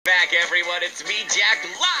back, everyone. It's me, Jack,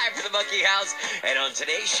 live from the Monkey House. And on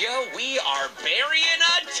today's show, we are burying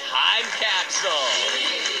a time capsule.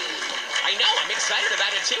 I know, I'm excited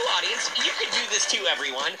about it too, audience. You can do this too,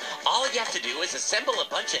 everyone. All you have to do is assemble a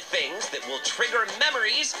bunch of things that will trigger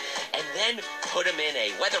memories and then put them in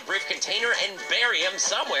a weatherproof container and bury them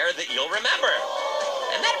somewhere that you'll remember.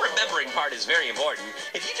 And that remembering part is very important.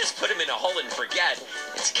 If you just put them in a hole and forget,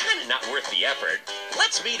 it's kind of not worth the effort.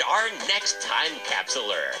 Let's meet our next time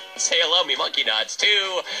capsuler. Say hello, me monkey nuts,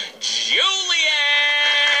 to Julian!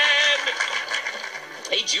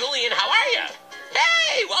 Hey, Julian, how are you?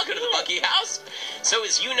 Hey, welcome to the Monkey House. So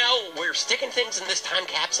as you know, we're sticking things in this time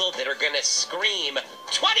capsule that are going to scream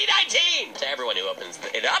 2019 to everyone who opens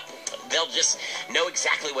it up. They'll just know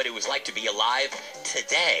exactly what it was like to be alive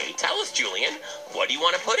today. Tell us, Julian, what do you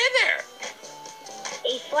want to put in there?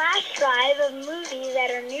 A flash drive of movies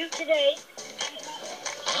that are new today.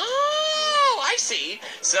 Oh, I see.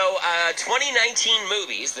 So, 2019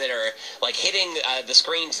 movies that are, like, hitting the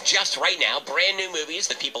screens just right now. Brand new movies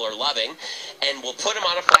that people are loving. And we'll put them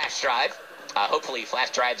on a flash drive. Hopefully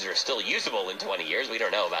flash drives are still usable in 20 years. We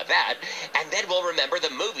don't know about that. And then we'll remember the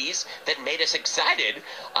movies that made us excited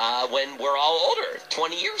when we're all older,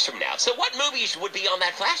 20 years from now. So what movies would be on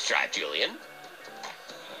that flash drive, Julian?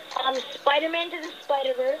 Spider-Man to the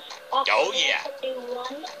Spider-Verse. Oh, yeah. New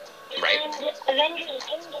one. Right. And Avengers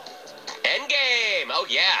Endgame. Endgame. Oh,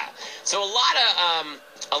 yeah. So a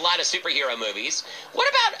lot of superhero movies. What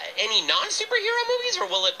about any non-superhero movies, or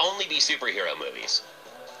will it only be superhero movies?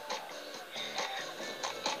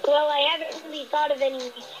 Well, I haven't really thought of any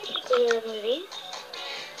superhero movies.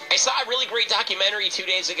 I saw a really great documentary 2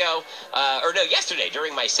 days ago, yesterday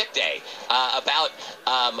during my sick day, about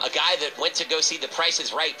a guy that went to go see The Price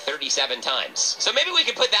is Right 37 times. So maybe we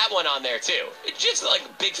could put that one on there too. It's just like a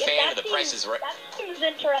big fan of The Price is Right. That seems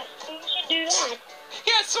interesting. We should do that.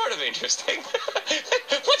 Yeah, it's sort of interesting.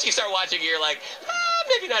 Once you start watching, you're like,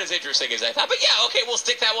 maybe not as interesting as I thought. But yeah, okay, we'll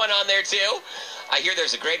stick that one on there too. I hear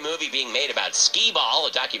there's a great movie being made about skee-ball,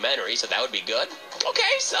 a documentary, so that would be good.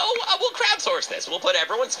 Okay, so we'll crowdsource this. We'll put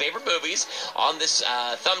everyone's favorite movies on this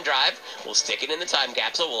thumb drive. We'll stick it in the time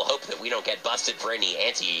capsule. We'll hope that we don't get busted for any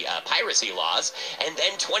anti-piracy laws. And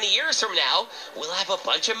then 20 years from now, we'll have a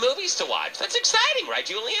bunch of movies to watch. That's exciting, right,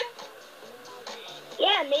 Julian?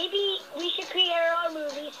 Yeah, maybe we should create our own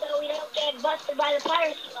movie so we don't get busted by the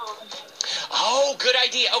piracy laws. Oh, good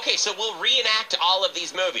idea. Okay, so we'll reenact all of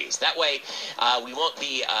these movies. That way, we won't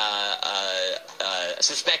be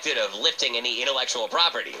suspected of lifting any intellectual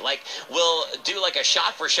property. Like, we'll do like a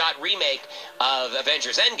shot-for-shot remake of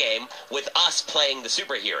Avengers Endgame with us playing the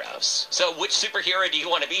superheroes. So which superhero do you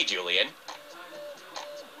want to be, Julian?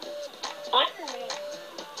 Iron Man.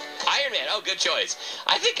 Iron Man. Oh, good choice.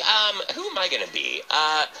 I think, who am I going to be?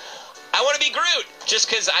 I want to be Groot, just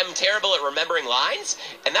because I'm terrible at remembering lines,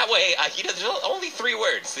 and that way, there's only 3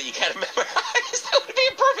 words that you gotta memorize. That would be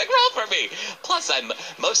a perfect role for me. Plus, I'm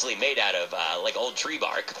mostly made out of, like, old tree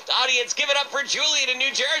bark. Audience, give it up for Julian in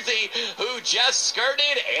New Jersey, who just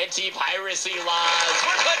skirted anti-piracy laws.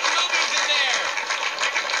 We're putting movies in there.